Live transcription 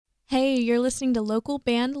Hey, you're listening to Local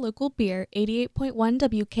Band, Local Beer, 88.1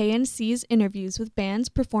 WKNC's interviews with bands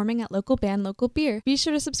performing at Local Band, Local Beer. Be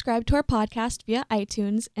sure to subscribe to our podcast via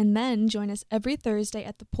iTunes and then join us every Thursday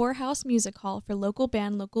at the Poorhouse Music Hall for Local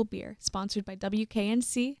Band, Local Beer, sponsored by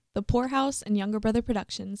WKNC, the Poorhouse, and Younger Brother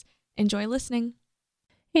Productions. Enjoy listening.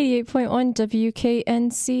 88.1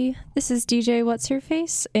 WKNC. This is DJ What's Her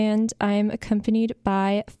Face, and I'm accompanied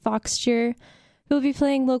by Foxture, who will be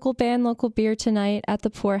playing Local Band, Local Beer tonight at the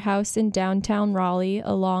Poorhouse in downtown Raleigh,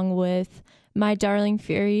 along with My Darling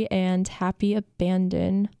Fury and Happy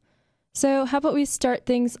Abandon. So how about we start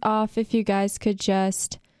things off if you guys could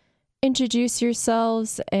just introduce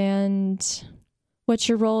yourselves and what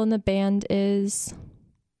your role in the band is.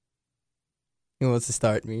 Who wants to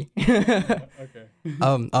start? Me? Okay.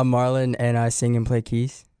 I'm Marlon, and I sing and play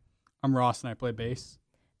keys. I'm Ross, and I play bass.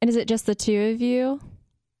 And is it just the two of you?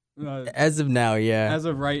 As of now, yeah. As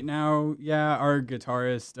of right now, yeah, our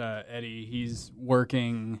guitarist, Eddie, he's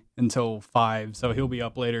working until 5, so he'll be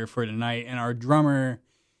up later for tonight. And our drummer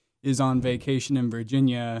is on vacation in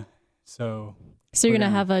Virginia, so... So you're going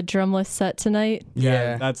to have a drumless set tonight?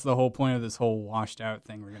 Yeah. That's the whole point of this whole washed out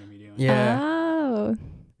thing we're going to be doing. Yeah. Oh.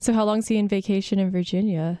 So how long's he in vacation in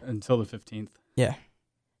Virginia? Until the 15th. Yeah.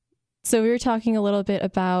 So we were talking a little bit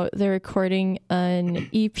about the recording an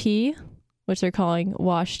EP, which they're calling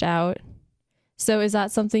Washed Out. So is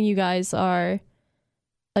that something you guys are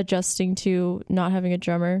adjusting to, not having a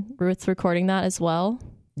drummer with recording that as well?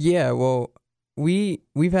 Yeah, well, we've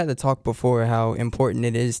had the talk before how important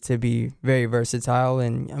it is to be very versatile,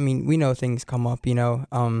 and I mean, we know things come up,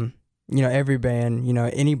 every band,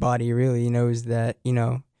 anybody really knows that,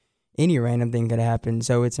 any random thing could happen.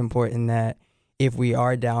 So it's important that if we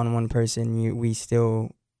are down one person, we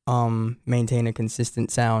still maintain a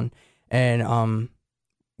consistent sound. And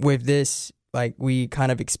with this, like, we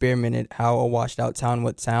kind of experimented how a washed out sound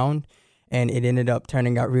would sound, and it ended up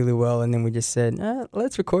turning out really well. And then we just said,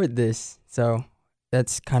 let's record this. So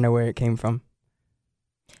that's kind of where it came from.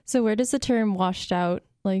 So where does the term washed out,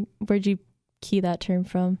 like, where'd you key that term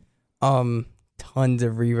from? Tons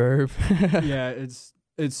of reverb. Yeah,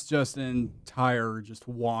 it's just an entire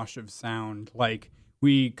wash of sound. Like,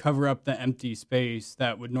 we cover up the empty space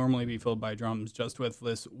that would normally be filled by drums just with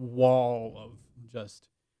this wall of just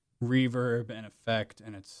reverb and effect,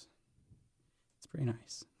 and it's pretty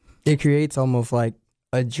nice. It creates almost like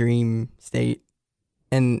a dream state,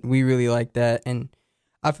 and we really like that. And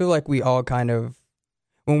I feel like we all kind of,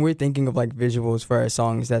 when we're thinking of like visuals for our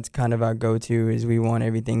songs, that's kind of our go-to, is we want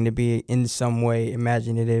everything to be in some way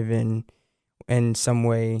imaginative and in some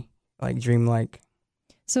way like dreamlike.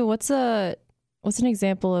 So what's an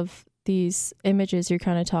example of these images you're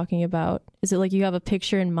kind of talking about? Is it like you have a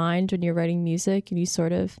picture in mind when you're writing music and you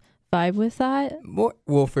sort of vibe with that?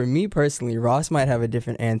 Well, for me personally, Ross might have a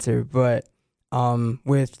different answer, but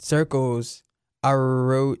with Circles, I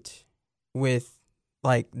wrote with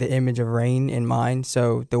like the image of rain in mind.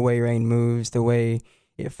 So the way rain moves, the way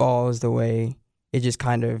it falls, the way it just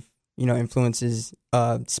kind of, influences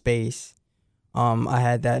space. I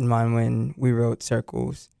had that in mind when we wrote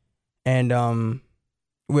Circles. And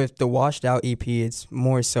with the Washed Out EP, it's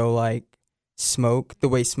more so like smoke, the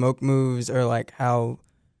way smoke moves, or like how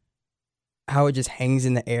it just hangs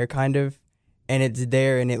in the air kind of, and it's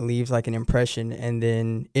there and it leaves like an impression, and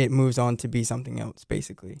then it moves on to be something else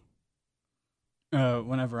basically.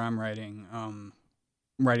 Whenever I'm writing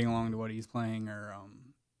along to what he's playing, or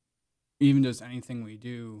even just anything we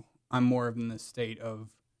do, I'm more in the state of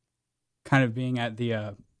kind of being at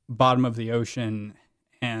the bottom of the ocean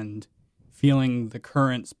and feeling the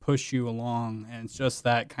currents push you along, and it's just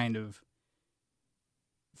that kind of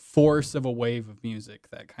force of a wave of music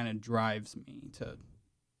that kind of drives me to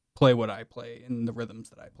play what I play and the rhythms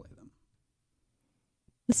that I play them.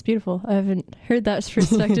 That's beautiful. I haven't heard that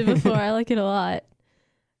perspective before. I like it a lot.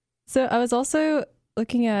 So I was also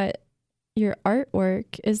looking at your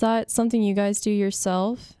artwork. Is that something you guys do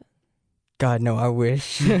yourself? God, no, I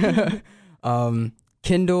wish.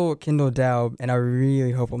 Kendall Daub, and I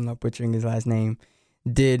really hope I'm not butchering his last name,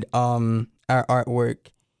 did our artwork.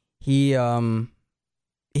 He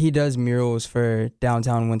does murals for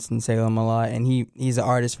downtown Winston-Salem a lot, and he's an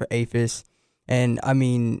artist for APHIS. And I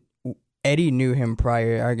mean, Eddie knew him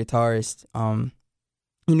prior, our guitarist.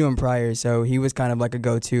 He knew him prior, so he was kind of like a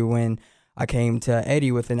go-to when I came to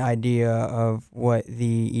Eddie with an idea of what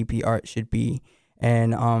the EP art should be.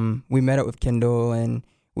 And we met up with Kendall, and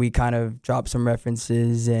we kind of dropped some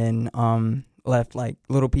references and left like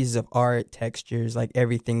little pieces of art, textures, like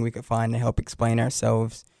everything we could find to help explain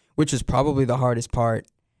ourselves, which was probably the hardest part.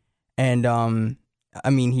 And I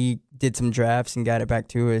mean, he did some drafts and got it back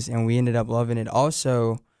to us, and we ended up loving it.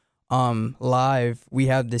 Also, live we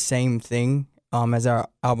have the same thing as our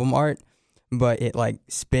album art, but it like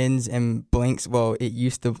spins and blinks. Well, it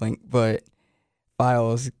used to blink, but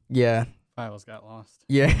files got lost.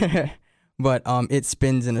 Yeah. But it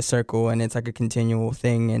spins in a circle and it's like a continual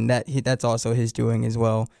thing, and that's also his doing as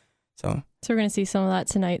well. So we're gonna see some of that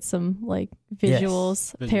tonight, some like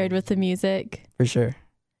visuals paired with the music. For sure.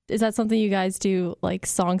 Is that something you guys do, like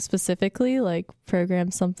song specifically, like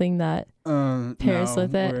program something that pairs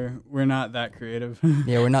with it? We're not that creative.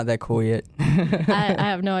 Yeah, we're not that cool yet. I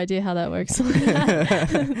have no idea how that works.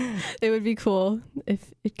 It would be cool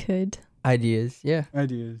if it could. Ideas.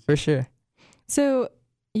 For sure. So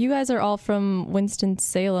you guys are all from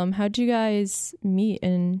Winston-Salem. How'd you guys meet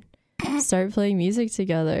and start playing music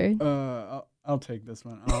together? I'll take this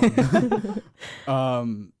one.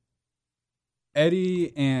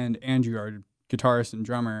 Eddie and Andrew are guitarist and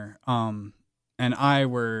drummer, and I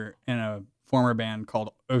were in a former band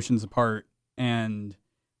called Oceans Apart, and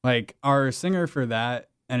like our singer for that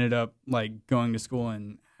ended up like going to school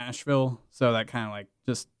in Asheville, so that kind of like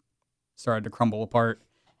just started to crumble apart.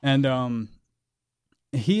 And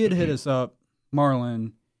he had hit us up,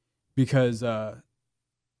 Marlon, because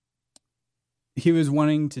he was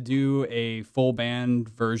wanting to do a full band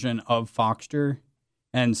version of Foxture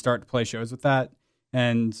and start to play shows with that.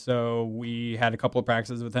 And so we had a couple of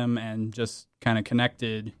practices with him and just kind of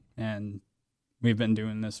connected, and we've been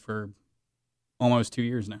doing this for almost 2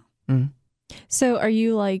 years now. Mm-hmm. So are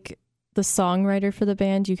you like the songwriter for the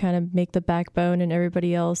band? You kind of make the backbone and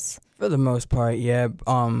everybody else? For the most part, yeah.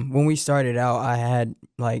 When we started out, I had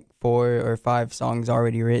like 4 or 5 songs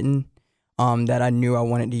already written that I knew I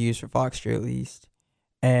wanted to use for Foxture at least.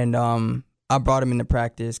 And I brought them into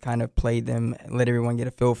practice, kind of played them, let everyone get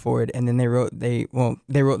a feel for it, and then they wrote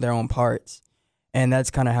their own parts. And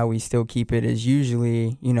that's kind of how we still keep it, is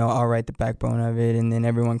usually, I'll write the backbone of it, and then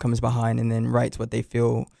everyone comes behind and then writes what they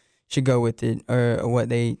feel should go with it, or what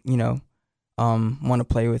they, want to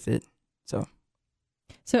play with it.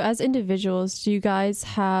 So as individuals, do you guys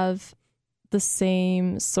have the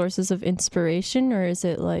same sources of inspiration, or is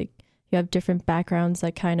it like you have different backgrounds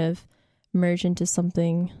that kind of merge into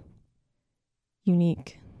something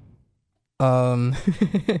unique?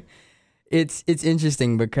 It's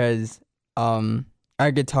interesting because our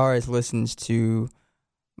guitarist listens to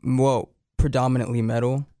predominantly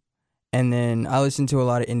metal, and then I listen to a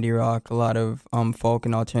lot of indie rock, a lot of folk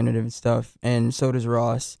and alternative stuff, and so does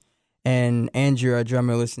Ross. And Andrew, our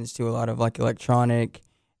drummer, listens to a lot of like electronic,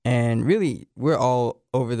 and really we're all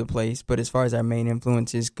over the place, but as far as our main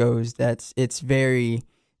influences goes, it's very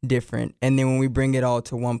different. And then when we bring it all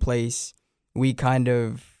to one place, we kind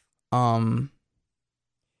of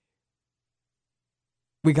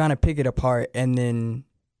pick it apart and then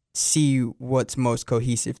see what's most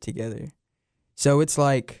cohesive together. So it's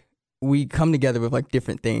like we come together with like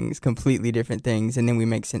different things, completely different things, and then we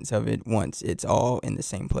make sense of it once it's all in the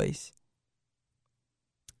same place.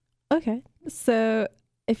 Okay. So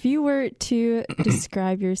if you were to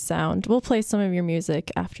describe your sound, we'll play some of your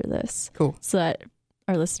music after this. Cool. So that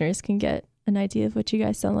our listeners can get an idea of what you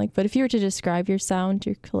guys sound like. But if you were to describe your sound,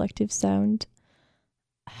 your collective sound,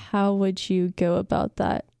 how would you go about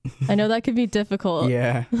that? I know that could be difficult.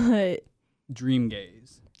 Yeah. But Dream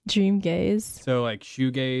gaze. So like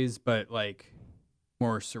shoegaze, but like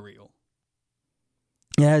more surreal.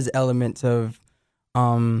 It has elements of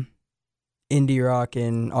indie rock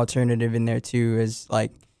and alternative in there too, as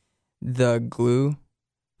like the glue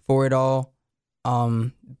for it all.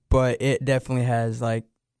 But it definitely has like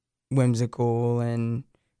whimsical and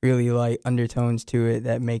really light undertones to it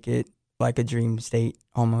that make it like a dream state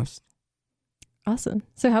almost. Awesome.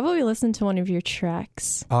 So how about we listen to one of your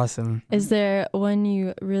tracks? Awesome. Is there one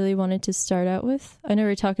you really wanted to start out with? I know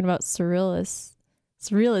we're talking about surrealism,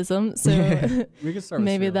 so We could start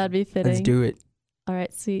maybe with that'd be fitting. Let's do it. All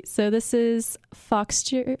right, sweet. So this is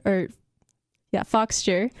Foxture.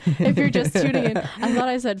 If you're just tuning in, I thought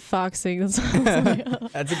I said foxing. That's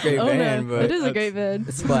a great band, no. but It is a great band.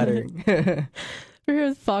 It's flattering. We're here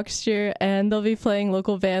with Foxture, and they'll be playing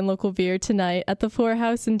Local Band, Local Beer tonight at the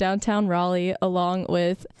Poorhouse in downtown Raleigh, along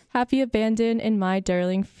with Happy Abandon and My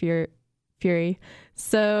Darling Fury.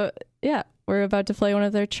 So, yeah, we're about to play one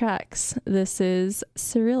of their tracks. This is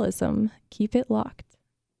Surrealism. Keep it locked.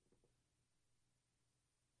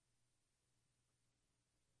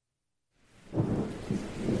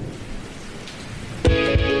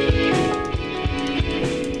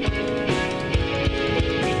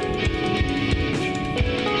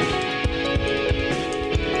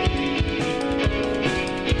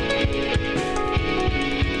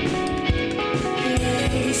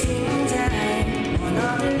 Wasting time on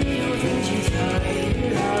all the little things you thought you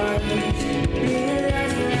lost.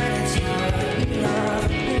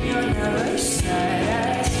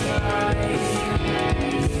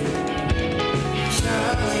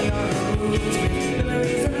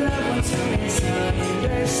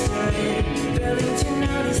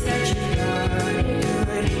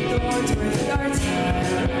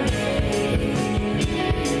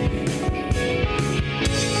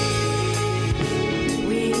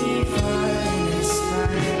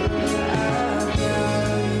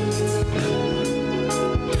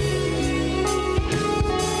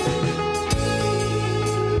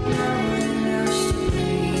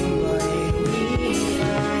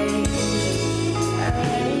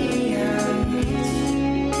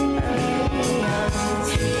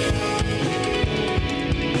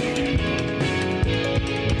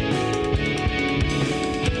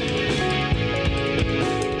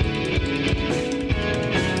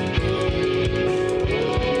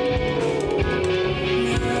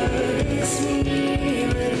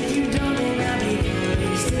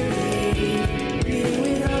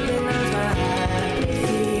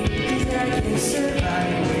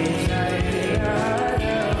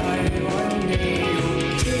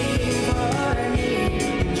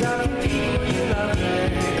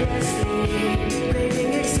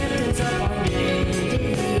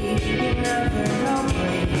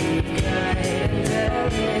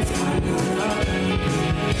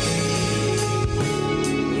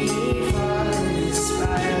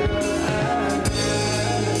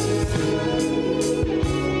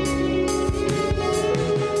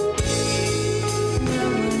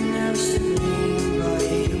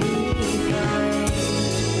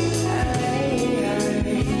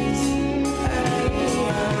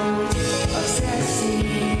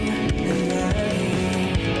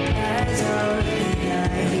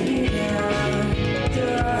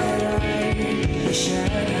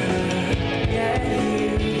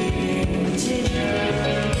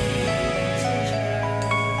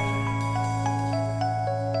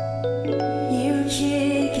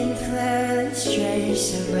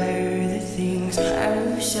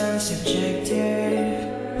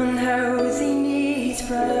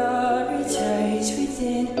 prioritize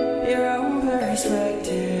within your own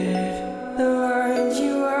perspective. The ones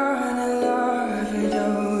you wanna love but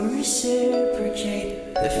don't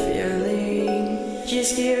reciprocate the feeling.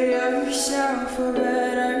 Just give yourself a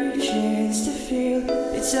better chance to feel.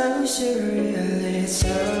 It's so surreal, it's so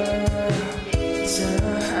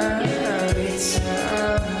surreal, it's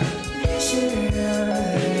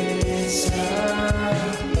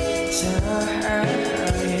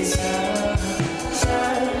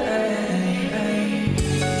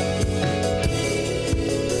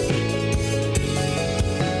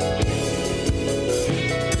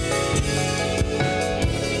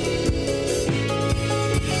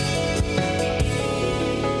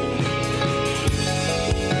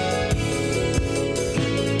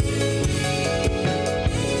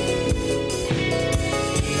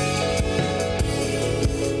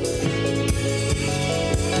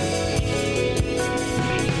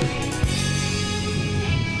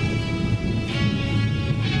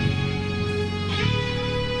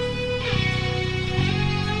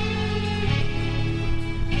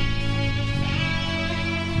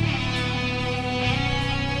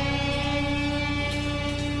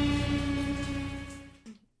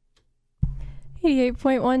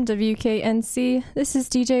 .1 WKNC. This is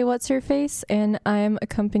DJ What's Her Face, and I'm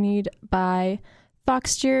accompanied by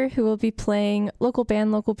Foxture, who will be playing local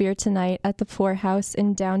band, local beer tonight at the Poorhouse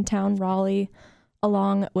in downtown Raleigh,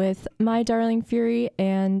 along with My Darling Fury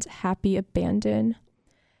and Happy Abandon.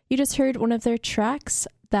 You just heard one of their tracks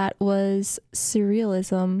that was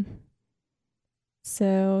Surrealism.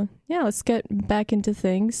 So, yeah, let's get back into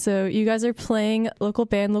things. So, you guys are playing local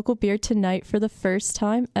band, local beer tonight for the first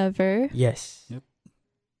time ever. Yes. Yep.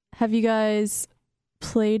 Have you guys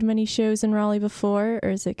played many shows in Raleigh before, or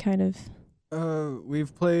is it kind of...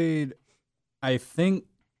 We've played, I think,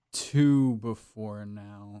 2 before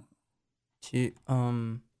now.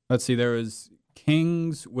 Let's see, there was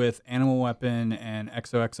Kings with Animal Weapon and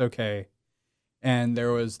XOXOK, and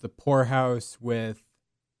there was the Poorhouse with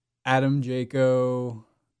Adam Jaco,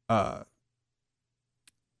 oh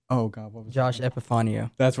God, what was Josh that?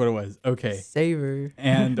 Epifanio. That's what it was. Okay. Saver.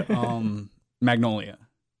 And Magnolia.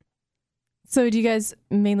 So do you guys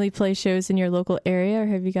mainly play shows in your local area, or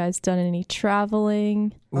have you guys done any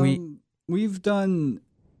traveling? We've done,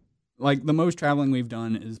 like, the most traveling we've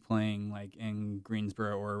done is playing, like, in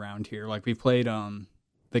Greensboro or around here. Like, we played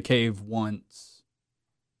the Cave once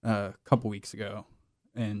a couple weeks ago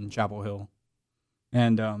in Chapel Hill.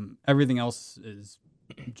 And everything else is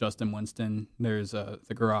just in Winston. There's the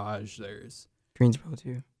Garage. There's Greensboro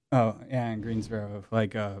too. Oh yeah, in Greensboro,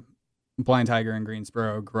 like Blind Tiger in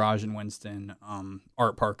Greensboro, Garage in Winston,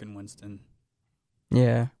 Art Park in Winston.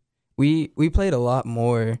 Yeah, we played a lot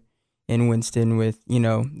more in Winston with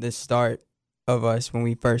the start of us when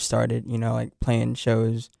we first started. Like playing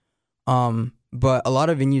shows. But a lot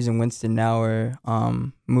of venues in Winston now are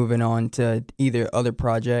moving on to either other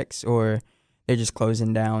projects or they're just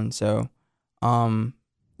closing down. So,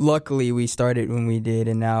 luckily we started when we did,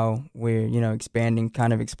 and now we're, expanding,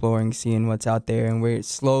 kind of exploring, seeing what's out there, and we're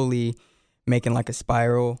slowly making like a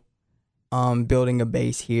spiral, building a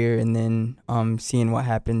base here, and then seeing what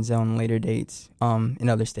happens on later dates in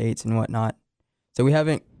other states and whatnot. So we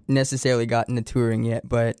haven't necessarily gotten to touring yet,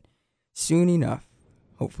 but soon enough,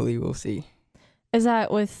 hopefully we'll see. Is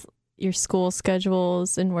that with your school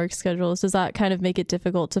schedules and work schedules? Does that kind of make it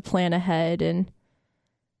difficult to plan ahead? And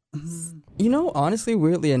honestly,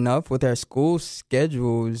 weirdly enough, with our school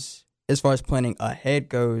schedules, as far as planning ahead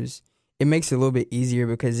goes, it makes it a little bit easier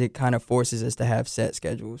because it kind of forces us to have set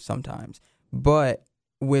schedules sometimes. But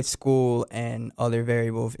with school and other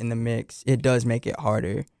variables in the mix, it does make it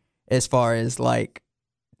harder as far as like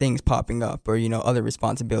things popping up or, other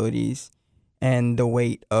responsibilities and the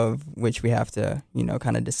weight of which we have to,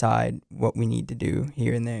 kind of decide what we need to do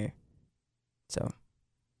here and there. So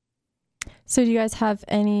do you guys have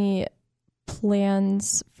any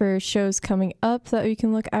plans for shows coming up that we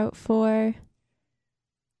can look out for?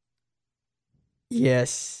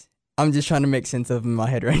 Yes. I'm just trying to make sense of it in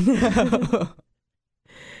my head right now.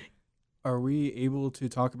 Are we able to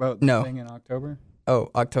talk about the thing in October?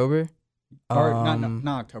 Oh, October? Or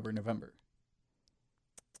not October, November.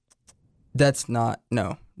 That's not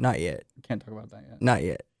yet. Can't talk about that yet. Not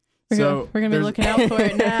yet. We're gonna be looking out for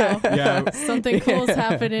it now. Yeah, something cool's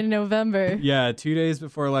happening in November. Yeah, 2 days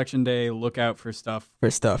before Election Day, look out for stuff.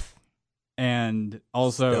 And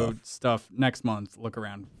also stuff next month. Look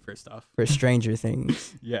around for stuff for Stranger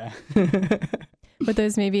Things. Yeah. Would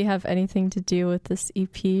those maybe have anything to do with this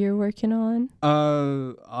EP you're working on?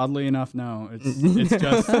 Oddly enough, no. It's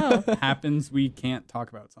just happens we can't talk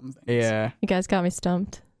about something. Yeah. You guys got me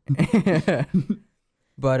stumped.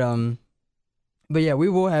 But yeah, we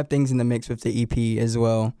will have things in the mix with the EP as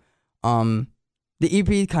well. The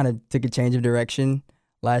EP kind of took a change of direction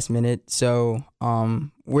last minute, so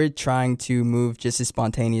we're trying to move just as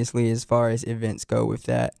spontaneously as far as events go with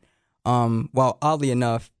that. While oddly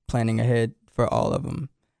enough, planning ahead for all of them.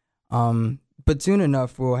 But soon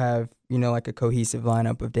enough, we'll have, like a cohesive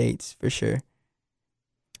lineup of dates for sure.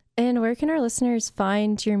 And where can our listeners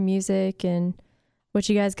find your music and what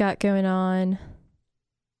you guys got going on?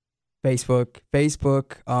 Facebook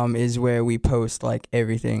is where we post like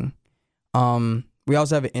everything. We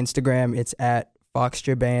also have an Instagram. It's at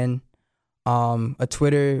Foxture Band. A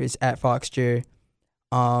Twitter is at Foxture.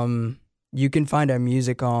 You can find our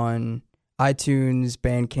music on iTunes,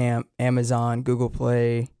 Bandcamp, Amazon, Google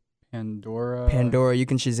Play, Pandora. You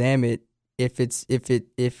can Shazam it if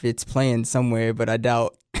it's playing somewhere, but I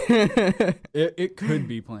doubt. It could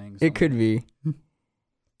be playing somewhere. It could be.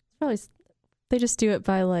 Probably they just do it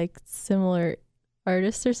by like similar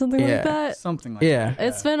artists or something like that. Something like that.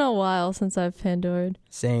 It's been a while since I've Pandored.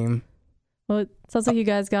 Same. Well, it sounds like you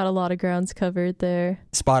guys got a lot of grounds covered there.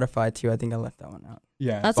 Spotify too. I think I left that one out.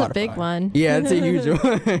 Yeah, that's Spotify. A big one. Yeah, it's a huge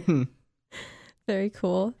one. Very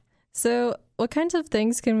cool. So, what kinds of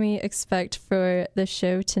things can we expect for the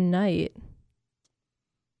show tonight?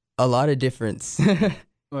 A lot of difference.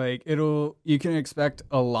 Like you can expect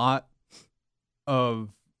a lot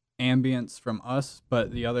of ambience from us,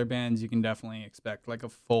 but the other bands you can definitely expect like a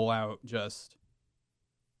full out just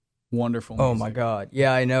wonderful music. Oh my god.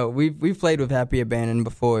 Yeah, I know. We've played with Happy Abandon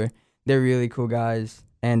before. They're really cool guys,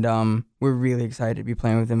 and we're really excited to be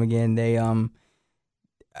playing with them again. They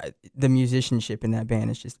the musicianship in that band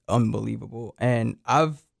is just unbelievable. And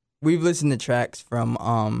we've listened to tracks from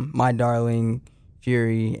My Darling,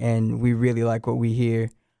 Fury, and we really like what we hear.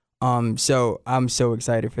 So I'm so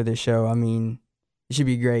excited for this show. I mean, it should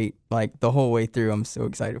be great. Like the whole way through, I'm so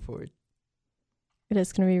excited for it. It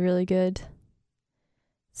is going to be really good.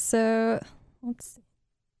 So let's see.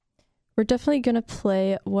 We're definitely going to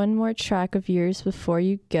play one more track of yours before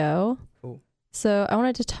you go. Cool. So I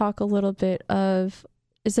wanted to talk a little bit of,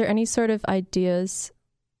 is there any sort of ideas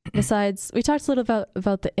besides, we talked a little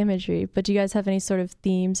about the imagery, but do you guys have any sort of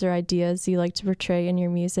themes or ideas you like to portray in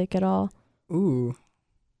your music at all? Ooh.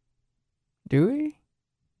 Do we?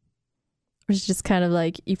 Or is it just kind of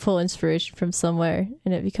like you pull inspiration from somewhere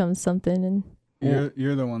and it becomes something and...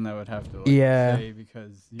 You're the one that would have to say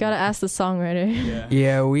because gotta ask the songwriter. Yeah.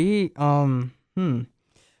 Yeah, we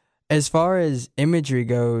as far as imagery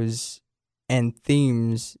goes and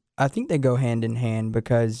themes, I think they go hand in hand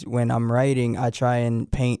because when I'm writing, I try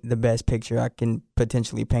and paint the best picture I can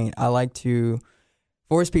potentially paint. I like to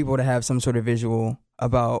force people to have some sort of visual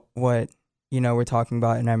about what, we're talking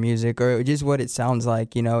about in our music or just what it sounds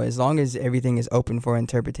like, as long as everything is open for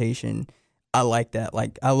interpretation. I like that.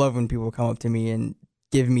 Like, I love when people come up to me and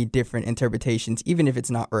give me different interpretations, even if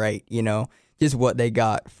it's not right, just what they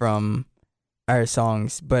got from our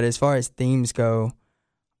songs. But as far as themes go,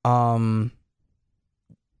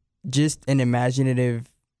 just an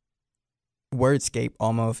imaginative wordscape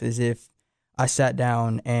almost, as if I sat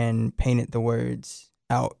down and painted the words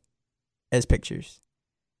out as pictures.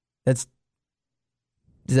 Does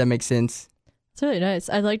that make sense? It's really nice.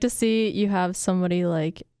 I'd like to see you have somebody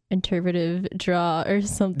like interpretive draw or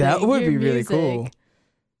something. That would your be really music. cool.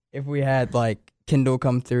 If we had like Kindle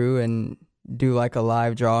come through and do like a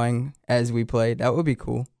live drawing as we play, that would be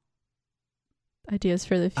cool. Ideas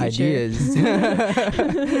for the future. Ideas.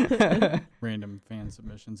 Random fan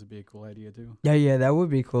submissions would be a cool idea too. Yeah, that would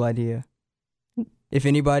be a cool idea. If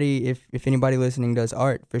anybody listening does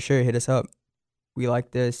art, for sure hit us up. We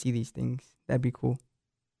like to see these things. That'd be cool.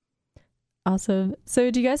 Awesome. So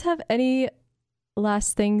do you guys have any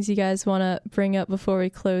last things you guys want to bring up before we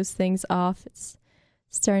close things off? It's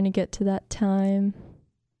starting to get to that time.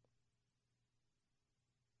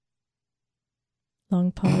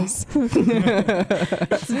 Long pause.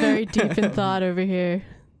 It's very deep in thought over here.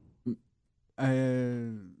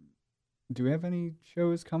 Do we have any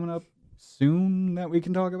shows coming up soon that we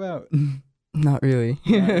can talk about? Not really.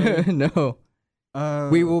 Not really? No.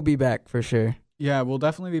 We will be back for sure. Yeah, we'll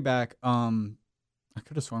definitely be back. I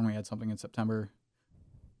could have sworn we had something in September.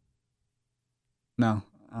 No,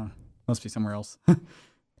 must be somewhere else.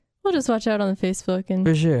 We'll just watch out on the Facebook and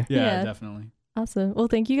For sure. Yeah. Definitely. awesome. Well,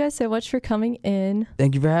 thank you guys so much for coming in.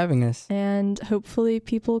 Thank you for having us. And hopefully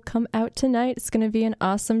people come out tonight. It's going to be an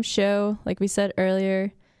awesome show. Like we said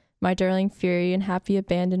earlier, My Darling Fury and Happy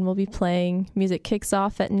Abandon will be playing. Music kicks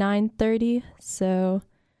off at 9:30, so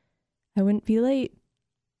I wouldn't be late.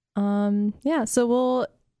 So we'll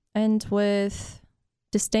end with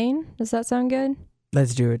Disdain. Does that sound good?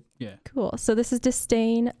 Let's do it. Yeah. Cool. So this is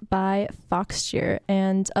Disdain by Foxture,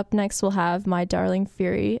 and up next we'll have My Darling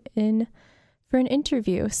Fury in for an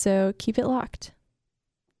interview. So keep it locked.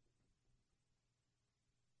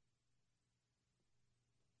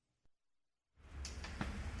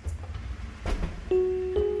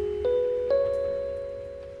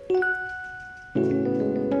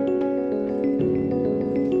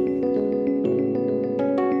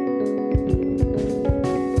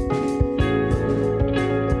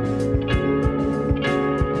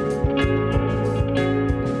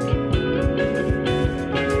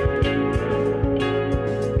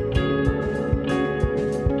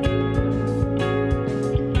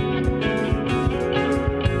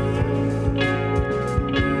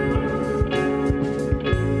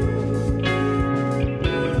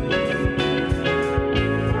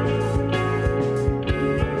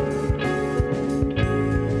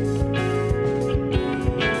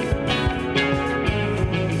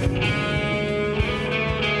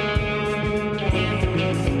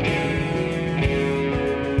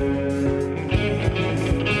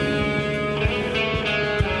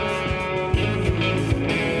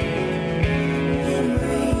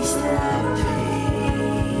 Embrace that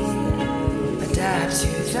pain, adapt to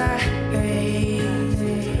that